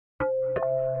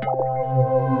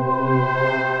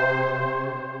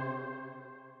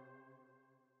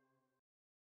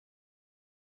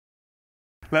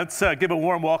Let's give a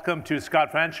warm welcome to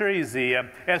Scott Fancher. He's the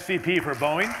SVP for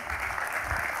Boeing.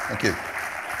 Thank you.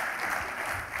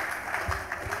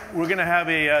 We're going to have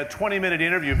a 20-minute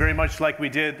interview, very much like we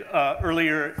did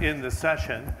earlier in the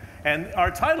session. And our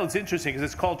title is interesting because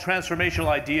it's called Transformational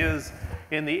Ideas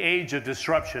in the Age of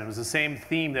Disruption. It was the same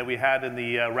theme that we had in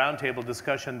the roundtable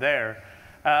discussion there.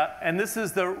 And this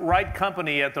is the right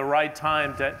company at the right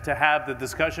time to have the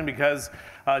discussion because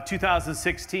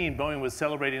 2016, Boeing was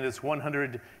celebrating its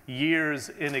 100 years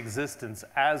in existence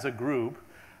as a group.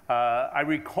 I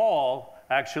recall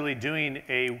actually doing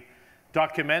a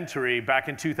documentary back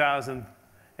in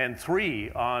 2003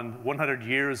 on 100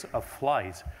 years of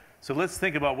flight. So let's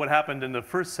think about what happened in the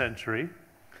first century.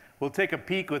 We'll take a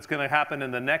peek what's going to happen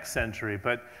in the next century,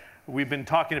 but we've been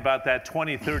talking about that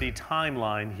 2030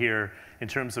 timeline here in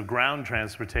terms of ground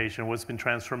transportation, what's been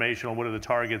transformational, what are the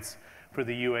targets for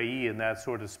the UAE in that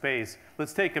sort of space.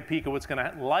 Let's take a peek at what's going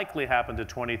to likely happen to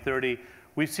 2030.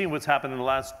 We've seen what's happened in the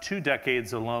last 2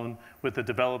 decades alone with the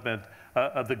development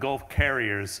of the Gulf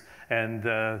carriers and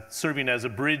serving as a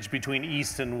bridge between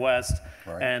East and West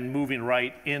and moving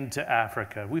right into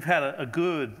Africa. We've had a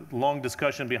good, long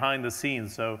discussion behind the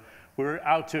scenes, so we're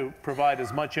out to provide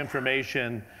as much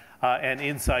information and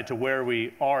insight to where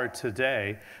we are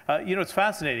today. You know, it's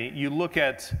fascinating. You look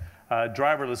at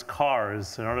driverless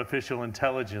cars and artificial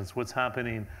intelligence, what's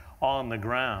happening on the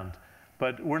ground.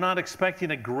 But we're not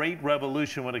expecting a great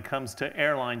revolution when it comes to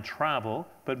airline travel,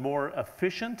 but more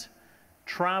efficient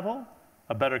travel,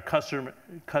 a better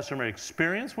customer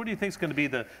experience. What do you think is going to be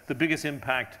the biggest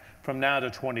impact from now to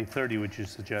 2030, would you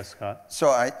suggest, Scott? So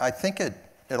I think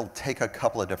it'll take a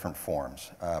couple of different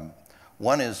forms.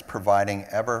 One is providing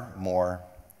ever more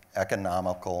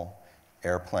economical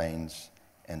airplanes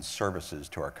and services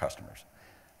to our customers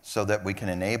so that we can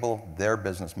enable their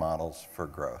business models for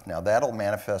growth. Now that'll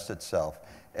manifest itself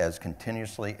as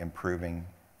continuously improving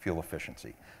fuel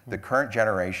efficiency. The current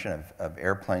generation of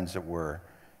airplanes that we're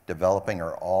developing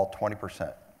are all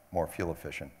 20% more fuel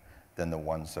efficient than the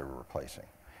ones that we're replacing.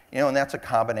 You know, and that's a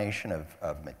combination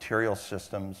of material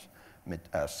systems,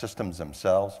 systems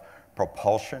themselves,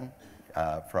 propulsion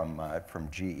from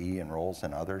GE and Rolls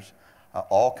and others,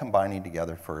 all combining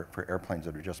together for airplanes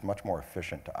that are just much more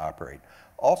efficient to operate,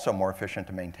 also more efficient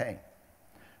to maintain.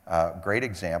 Great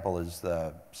example is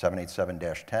the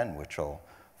 787-10, which will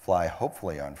fly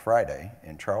hopefully on Friday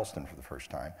in Charleston for the first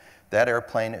time. That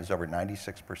airplane is over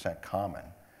 96% common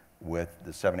with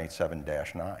the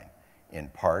 787-9 in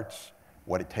parts,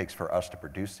 what it takes for us to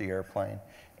produce the airplane,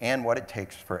 and what it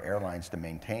takes for airlines to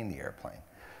maintain the airplane.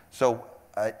 So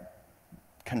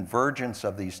convergence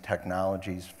of these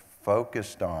technologies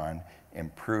focused on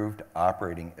improved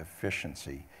operating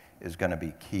efficiency is going to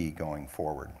be key going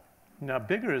forward. Now,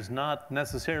 bigger is not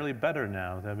necessarily better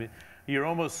now. I mean, you're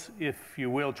almost, if you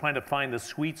will, trying to find the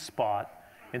sweet spot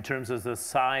in terms of the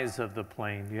size of the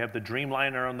plane. You have the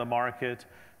Dreamliner on the market,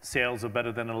 sales of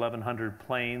better than 1,100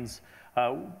 planes.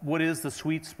 What is the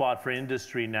sweet spot for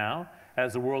industry now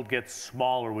as the world gets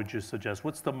smaller, would you suggest?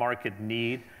 What's the market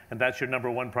need? And that's your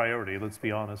 #1 priority, let's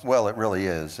be honest. Well, it really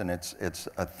is, and it's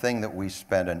a thing that we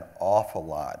spend an awful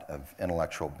lot of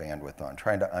intellectual bandwidth on,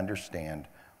 trying to understand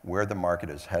where the market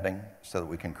is heading so that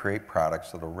we can create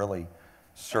products that will really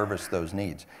service those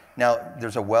needs. Now,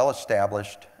 there's a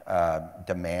well-established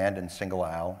demand in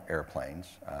single-aisle airplanes,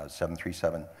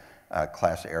 737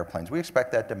 class airplanes. We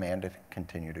expect that demand to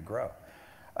continue to grow.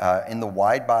 In the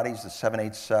wide bodies, the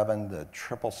 787, the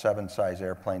 777 size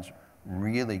airplanes,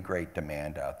 really great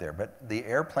demand out there. But the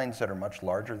airplanes that are much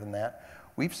larger than that,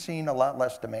 we've seen a lot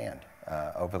less demand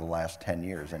over the last 10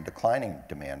 years and declining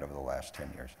demand over the last 10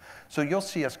 years. So you'll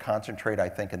see us concentrate, I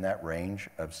think, in that range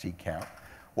of seat count.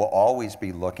 We'll always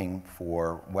be looking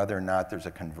for whether or not there's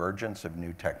a convergence of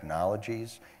new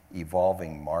technologies,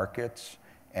 evolving markets,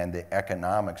 and the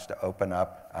economics to open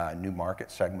up new market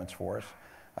segments for us.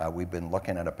 We've been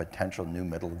looking at a potential new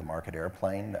middle-of-the-market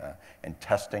airplane and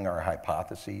testing our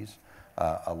hypotheses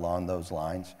along those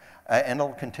lines. And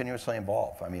it'll continuously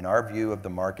evolve. I mean, our view of the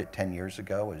market 10 years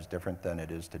ago is different than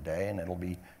it is today, and it'll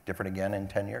be different again in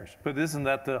 10 years. But isn't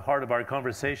that the heart of our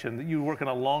conversation? You work in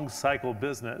a long-cycle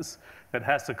business that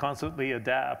has to constantly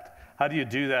adapt. How do you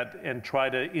do that and try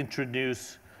to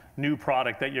introduce new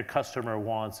product that your customer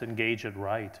wants, engage it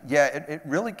right? Yeah, it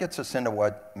really gets us into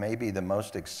what may be the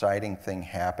most exciting thing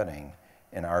happening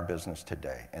in our business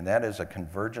today, and that is a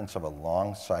convergence of a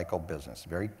long-cycle business,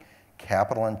 very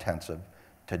capital intensive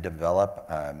to develop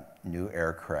new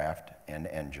aircraft and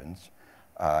engines.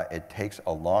 It takes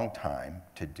a long time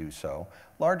to do so,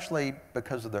 largely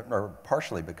because of or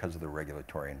partially because of the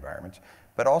regulatory environments,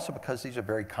 but also because these are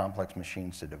very complex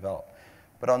machines to develop.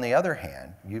 But on the other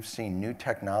hand, we're seeing new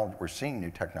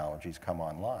technologies come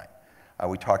online.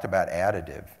 We talked about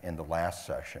additive in the last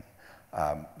session.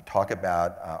 Talk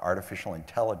about artificial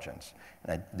intelligence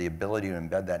and the ability to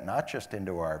embed that not just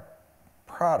into our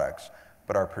products,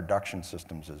 but our production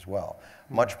systems as well.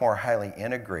 Much more highly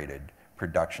integrated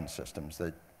production systems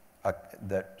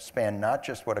that span not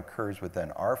just what occurs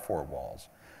within our four walls,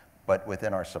 but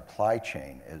within our supply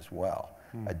chain as well.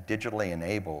 A digitally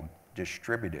enabled,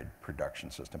 distributed production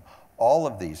system. All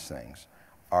of these things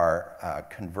are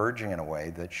converging in a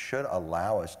way that should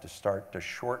allow us to start to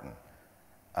shorten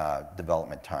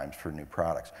development times for new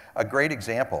products. A great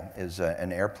example is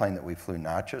an airplane that we flew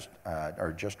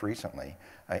just recently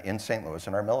in St. Louis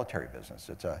in our military business.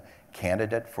 It's a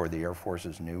candidate for the Air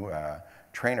Force's new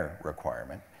trainer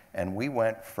requirement. And we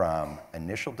went from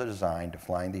initial design to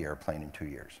flying the airplane in 2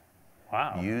 years.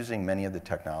 Wow. Using many of the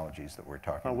technologies that we're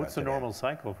talking about What's the today. normal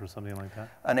cycle for something like that?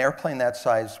 An airplane that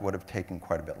size would have taken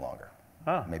quite a bit longer,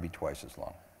 maybe twice as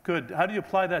long. Good. How do you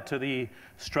apply that to the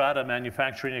strata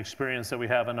manufacturing experience that we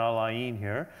have in Al Ain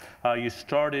here? You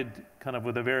started kind of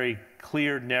with a very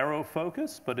clear, narrow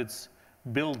focus, but it's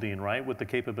building, right, with the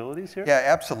capabilities here? Yeah,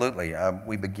 absolutely.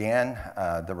 We began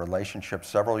the relationship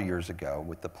several years ago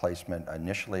with the placement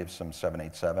initially of some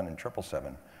 787 and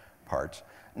 777 parts.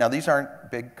 Now, these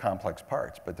aren't big, complex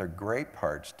parts, but they're great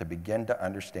parts to begin to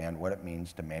understand what it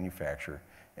means to manufacture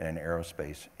in an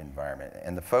aerospace environment.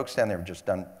 And the folks down there have just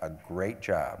done a great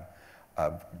job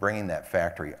of bringing that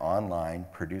factory online,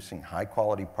 producing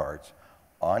high-quality parts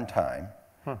on time,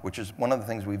 which is one of the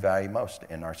things we value most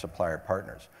in our supplier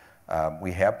partners.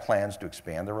 We have plans to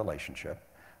expand the relationship.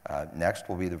 Next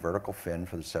will be the vertical fin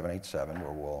for the 787,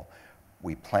 where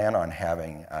we plan on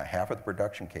having half of the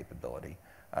production capability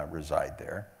reside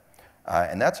there.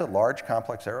 And that's a large,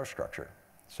 complex aerostructure.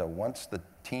 So once the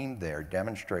team there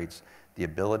demonstrates the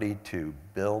ability to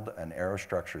build an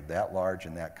aerostructure that large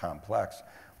and that complex,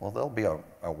 well, they'll be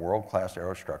a world-class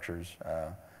aerostructures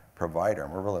provider,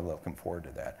 and we're really looking forward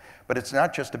to that. But it's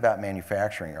not just about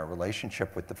manufacturing. Our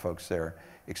relationship with the folks there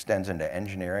extends into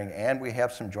engineering, and we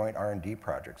have some joint R&D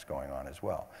projects going on as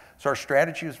well. So our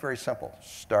strategy is very simple.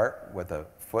 Start with a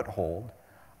foothold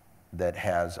that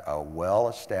has a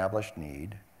well-established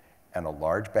need and a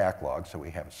large backlog, so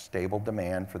we have a stable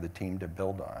demand for the team to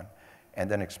build on, and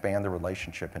then expand the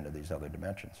relationship into these other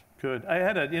dimensions. Good. I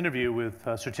had an interview with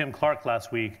Sir Tim Clark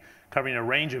last week covering a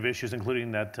range of issues,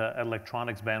 including that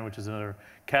electronics ban, which is another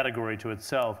category to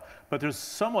itself. But there's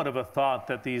somewhat of a thought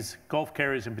that these Gulf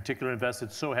carriers in particular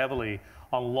invested so heavily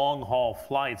on long-haul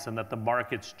flights and that the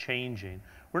market's changing.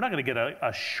 We're not going to get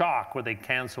a shock where they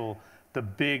cancel the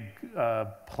big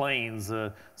planes,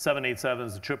 the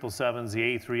 787s, the 777s,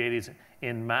 the A380s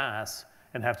in mass,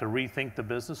 and have to rethink the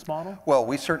business model? Well,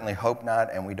 we certainly hope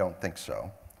not, and we don't think so.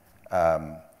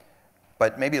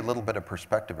 But maybe a little bit of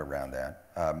perspective around that.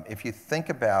 If you think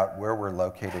about where we're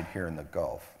located here in the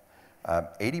Gulf,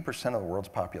 80% of the world's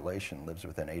population lives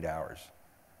within 8 hours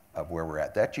of where we're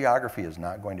at. That geography is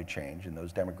not going to change, and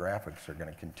those demographics are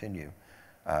going to continue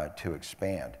to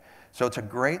expand. So it's a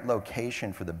great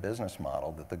location for the business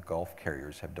model that the Gulf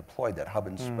carriers have deployed, that hub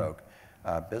and spoke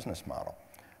business model.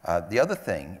 The other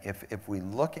thing, if we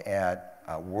look at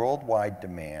worldwide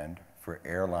demand for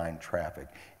airline traffic,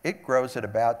 it grows at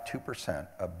about 2%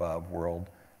 above world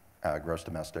gross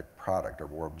domestic product, or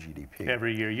world GDP.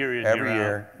 Every year, year in, Every year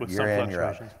year, out, with year some in, year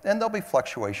out. fluctuations. And there'll be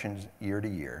fluctuations year to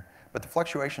year, but the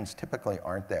fluctuations typically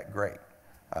aren't that great.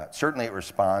 Certainly it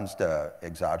responds to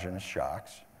exogenous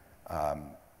shocks,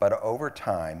 but over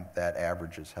time, that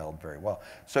average is held very well.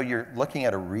 So you're looking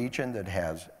at a region that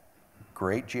has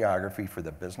great geography for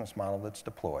the business model that's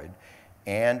deployed,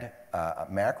 and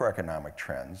macroeconomic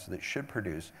trends that should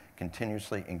produce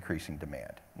continuously increasing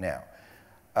demand. Now,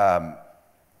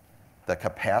 the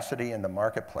capacity in the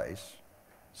marketplace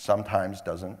sometimes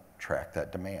doesn't track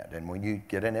that demand, and when you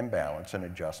get an imbalance, an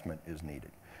adjustment is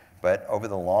needed. But over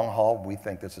the long haul, we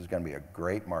think this is going to be a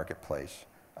great marketplace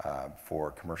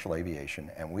for commercial aviation,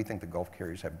 and we think the Gulf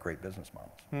carriers have great business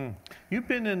models. You've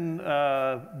been in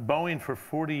Boeing for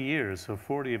 40 years, so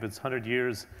 40 of its 100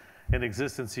 years in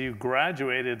existence. You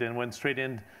graduated and went straight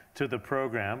into the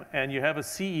program, and you have a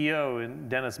CEO, in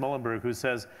Dennis Muhlenberg, who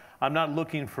says, I'm not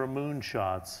looking for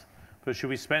moonshots, but should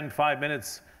we spend 5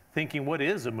 minutes thinking what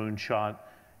is a moonshot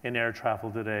in air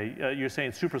travel today? You're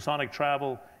saying supersonic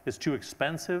travel is too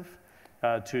expensive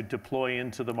to deploy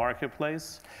into the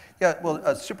marketplace? Yeah,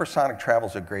 well, supersonic travel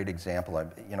is a great example.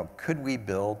 Could we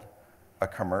build a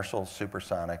commercial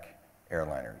supersonic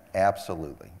airliner?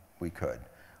 Absolutely, we could.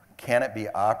 Can it be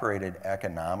operated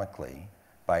economically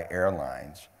by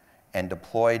airlines and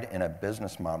deployed in a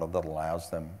business model that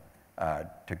allows them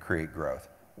to create growth.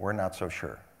 We're not so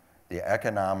sure. The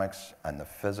economics and the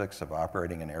physics of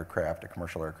operating an aircraft, a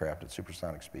commercial aircraft at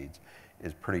supersonic speeds,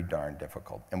 is pretty darn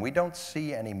difficult. And we don't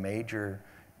see any major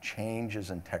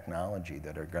changes in technology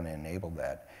that are going to enable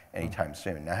that anytime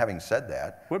soon. Now, having said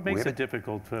that, what makes it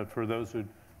difficult for those who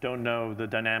don't know the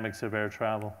dynamics of air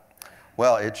travel?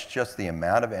 Well, it's just the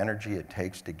amount of energy it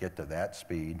takes to get to that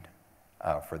speed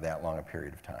for that long a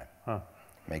period of time. Huh.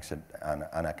 Makes it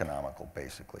uneconomical,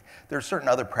 basically. There are certain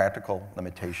other practical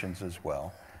limitations as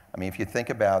well. I mean, if you think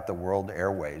about the world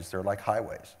airways, they're like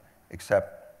highways,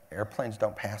 except airplanes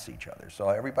don't pass each other. So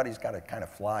everybody's got to kind of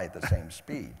fly at the same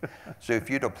speed. So if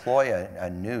you deploy a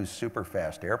new super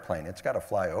fast airplane, it's got to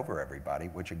fly over everybody,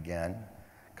 which again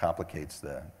complicates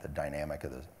the dynamic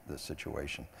of the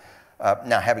situation.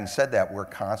 Now, having said that, we're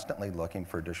constantly looking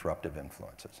for disruptive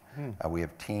influences. We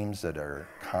have teams that are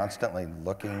constantly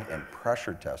looking and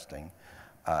pressure testing,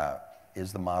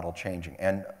 is the model changing?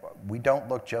 And we don't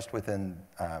look just within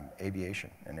aviation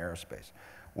and aerospace.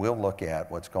 We'll look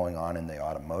at what's going on in the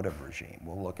automotive regime.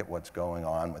 We'll look at what's going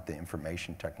on with the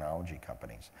information technology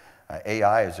companies.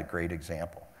 AI is a great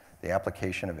example. The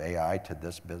application of AI to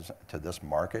this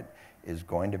market is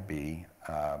going to be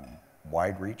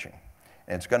wide-reaching.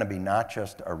 And it's going to be not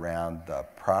just around the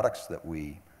products that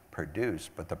we produce,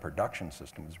 but the production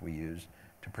systems we use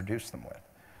to produce them with.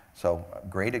 So a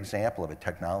great example of a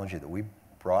technology that we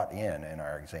brought in and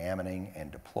are examining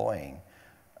and deploying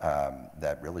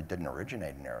that really didn't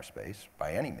originate in aerospace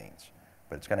by any means,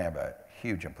 but it's going to have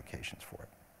huge implications for it.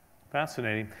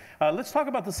 Fascinating. Let's talk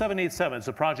about the 787. It's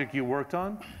a project you worked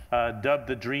on, dubbed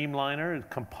the Dreamliner,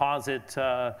 composite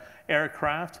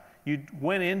aircraft. You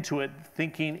went into it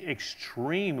thinking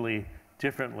extremely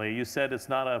differently. You said it's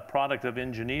not a product of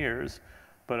engineers,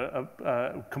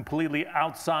 but completely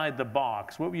outside the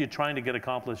box. What were you trying to get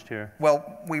accomplished here?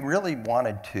 Well, we really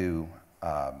wanted to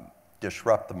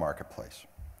disrupt the marketplace.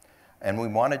 And we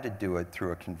wanted to do it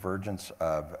through a convergence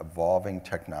of evolving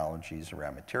technologies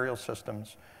around material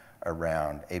systems,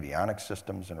 around avionics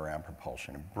systems, and around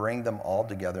propulsion, and bring them all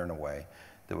together in a way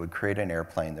that would create an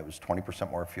airplane that was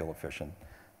 20% more fuel efficient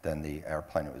than the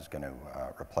airplane it was going to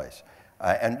replace.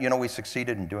 And you know, we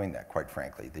succeeded in doing that, quite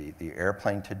frankly. The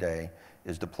airplane today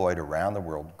is deployed around the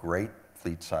world, great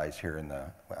fleet size here in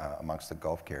amongst the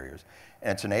Gulf carriers,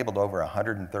 and it's enabled over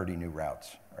 130 new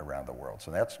routes around the world.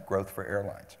 So that's growth for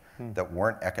airlines that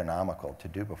weren't economical to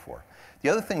do before. The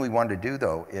other thing we wanted to do,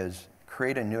 though, is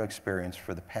create a new experience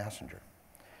for the passenger.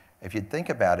 If you think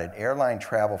about it, airline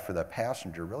travel for the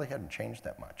passenger really hadn't changed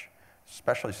that much,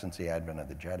 especially since the advent of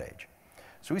the jet age.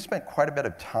 So we spent quite a bit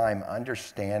of time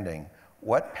understanding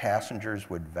what passengers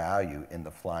would value in the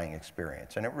flying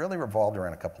experience. And it really revolved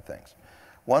around a couple things.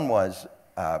 One was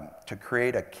to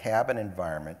create a cabin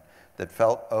environment that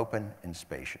felt open and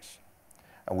spacious.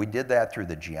 And we did that through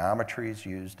the geometries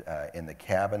used in the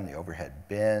cabin, the overhead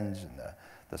bins, and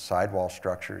the sidewall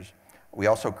structures. We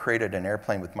also created an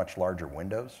airplane with much larger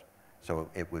windows, so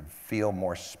it would feel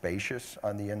more spacious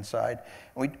on the inside.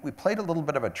 And we played a little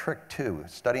bit of a trick, too,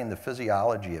 studying the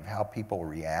physiology of how people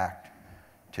react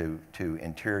to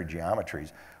interior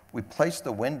geometries. We placed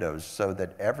the windows so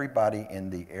that everybody in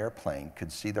the airplane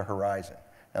could see the horizon.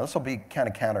 Now, this will be kind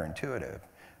of counterintuitive,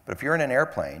 but if you're in an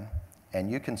airplane and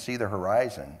you can see the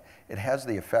horizon, it has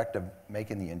the effect of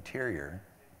making the interior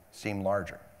seem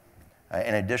larger.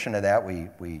 In addition to that,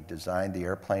 we designed the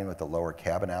airplane with a lower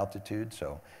cabin altitude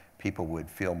so people would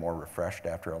feel more refreshed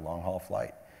after a long-haul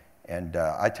flight. And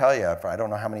I tell you, I don't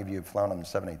know how many of you have flown on the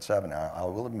 787. I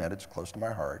will admit it's close to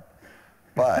my heart,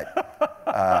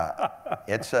 but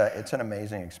it's an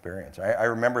amazing experience. I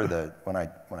remember when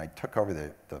I took over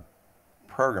the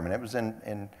program, and it was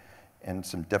in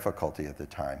some difficulty at the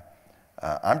time.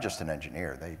 I'm just an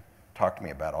engineer. They talked to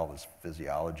me about all this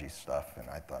physiology stuff, and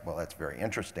I thought, well, that's very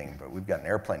interesting, but we've got an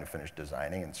airplane to finish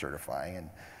designing and certifying and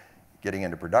getting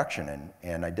into production,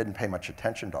 and I didn't pay much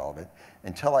attention to all of it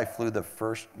until I flew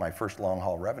my first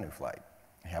long-haul revenue flight.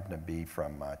 It happened to be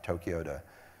from Tokyo to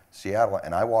Seattle,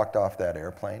 and I walked off that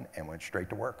airplane and went straight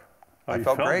to work. Oh, I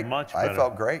felt great. Much better. I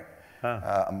felt great.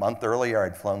 Huh. A month earlier,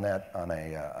 I'd flown that on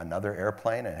another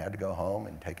airplane and had to go home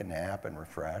and take a nap and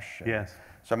refresh. Yes.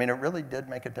 So, I mean, it really did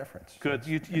make a difference. Good.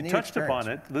 You touched upon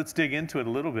it. Let's dig into it a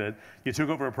little bit. You took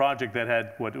over a project that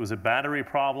had, battery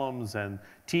problems and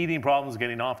teething problems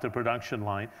getting off the production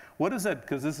line. What is that,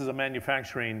 because this is a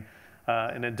manufacturing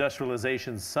and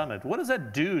industrialization summit, what does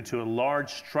that do to a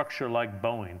large structure like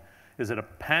Boeing? Is it a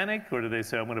panic, or do they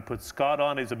say, I'm going to put Scott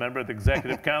on, he's a member of the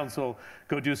executive council,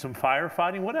 go do some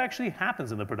firefighting? What actually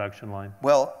happens in the production line?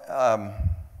 Well,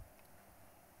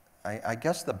 I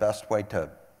guess the best way to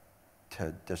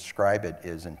to describe it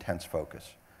is intense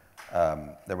focus.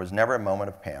 There was never a moment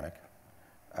of panic.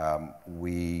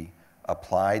 We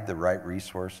applied the right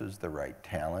resources, the right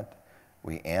talent.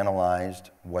 We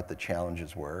analyzed what the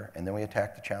challenges were, and then we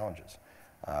attacked the challenges.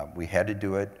 We had to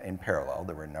do it in parallel.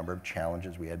 There were a number of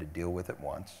challenges we had to deal with at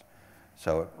once.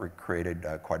 So it created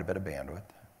quite a bit of bandwidth,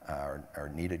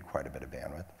 or needed quite a bit of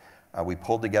bandwidth. We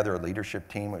pulled together a leadership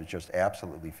team. It was just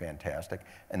absolutely fantastic,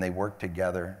 and they worked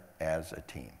together as a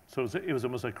team. So it was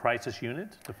almost a crisis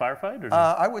unit to firefight? Or no?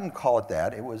 I wouldn't call it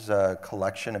that. It was a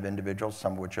collection of individuals,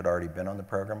 some of which had already been on the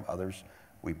program, others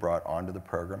we brought onto the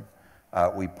program.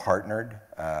 We partnered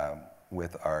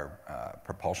with our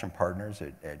propulsion partners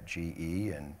at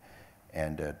GE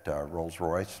and at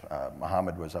Rolls-Royce.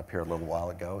 Mohammed was up here a little while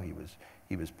ago.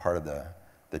 He was part of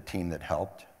the team that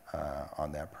helped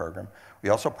on that program. We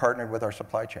also partnered with our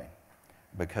supply chain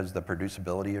because the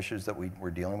producibility issues that we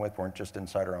were dealing with weren't just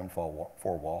inside our own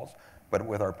four walls, but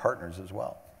with our partners as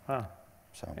well. Huh.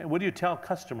 So. And what do you tell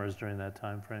customers during that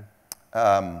time frame?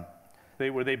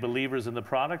 Were they believers in the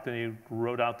product and you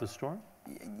rode out the storm?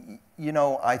 You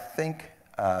know, I think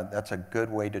that's a good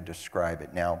way to describe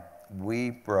it. Now, we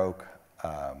broke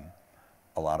a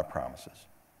lot of promises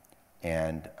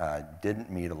and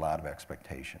didn't meet a lot of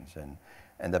expectations.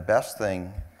 And the best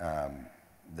thing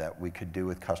that we could do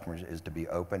with customers is to be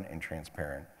open and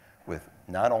transparent with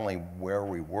not only where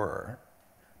we were,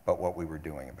 but what we were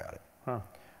doing about it. Huh.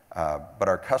 But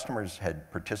our customers had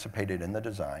participated in the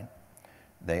design.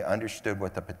 They understood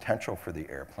what the potential for the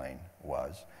airplane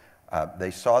was.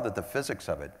 They saw that the physics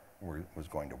of it was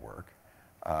going to work.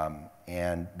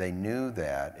 And they knew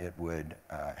that it would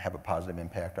have a positive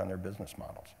impact on their business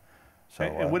models. So,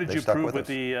 and what did you prove with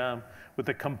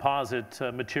the composite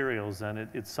materials? And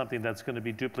it's something that's going to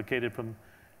be duplicated from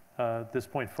this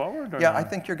point forward? Or yeah, not? I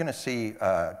think you're going to see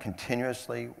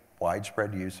continuously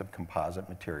widespread use of composite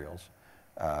materials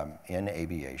in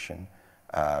aviation.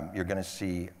 You're going to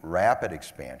see rapid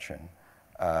expansion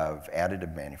of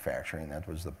additive manufacturing. That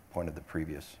was the point of the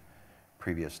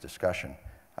previous discussion.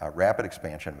 Rapid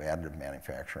expansion of additive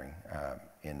manufacturing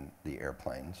in the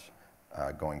airplanes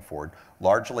going forward,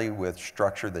 largely with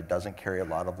structure that doesn't carry a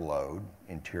lot of load,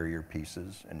 interior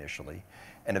pieces initially,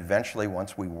 and eventually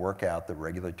once we work out the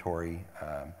regulatory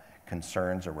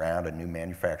concerns around a new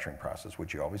manufacturing process,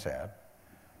 which you always have,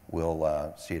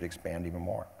 we'll see it expand even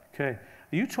more. Okay.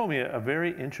 You told me a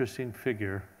very interesting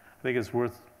figure. I think it's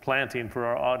worth planting for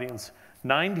our audience.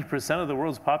 90% of the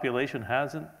world's population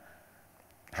hasn't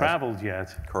traveled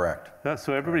yet. Correct.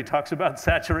 So everybody talks about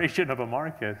saturation of a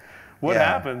market. What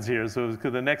happens here? So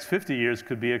the next 50 years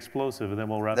could be explosive, and then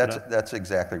we'll wrap it up. That's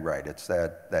exactly right. It's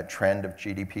that trend of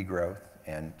GDP growth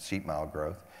and seat mile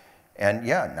growth. And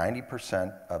yeah,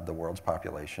 90% of the world's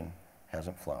population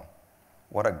hasn't flown.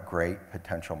 What a great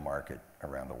potential market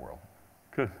around the world.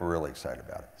 Good. We're really excited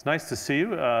about it. It's nice to see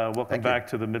you. Welcome back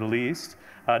to the Middle East.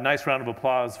 Nice round of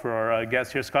applause for our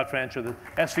guest here, Scott Fancher, the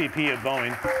SVP at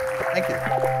Boeing. Thank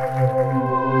you.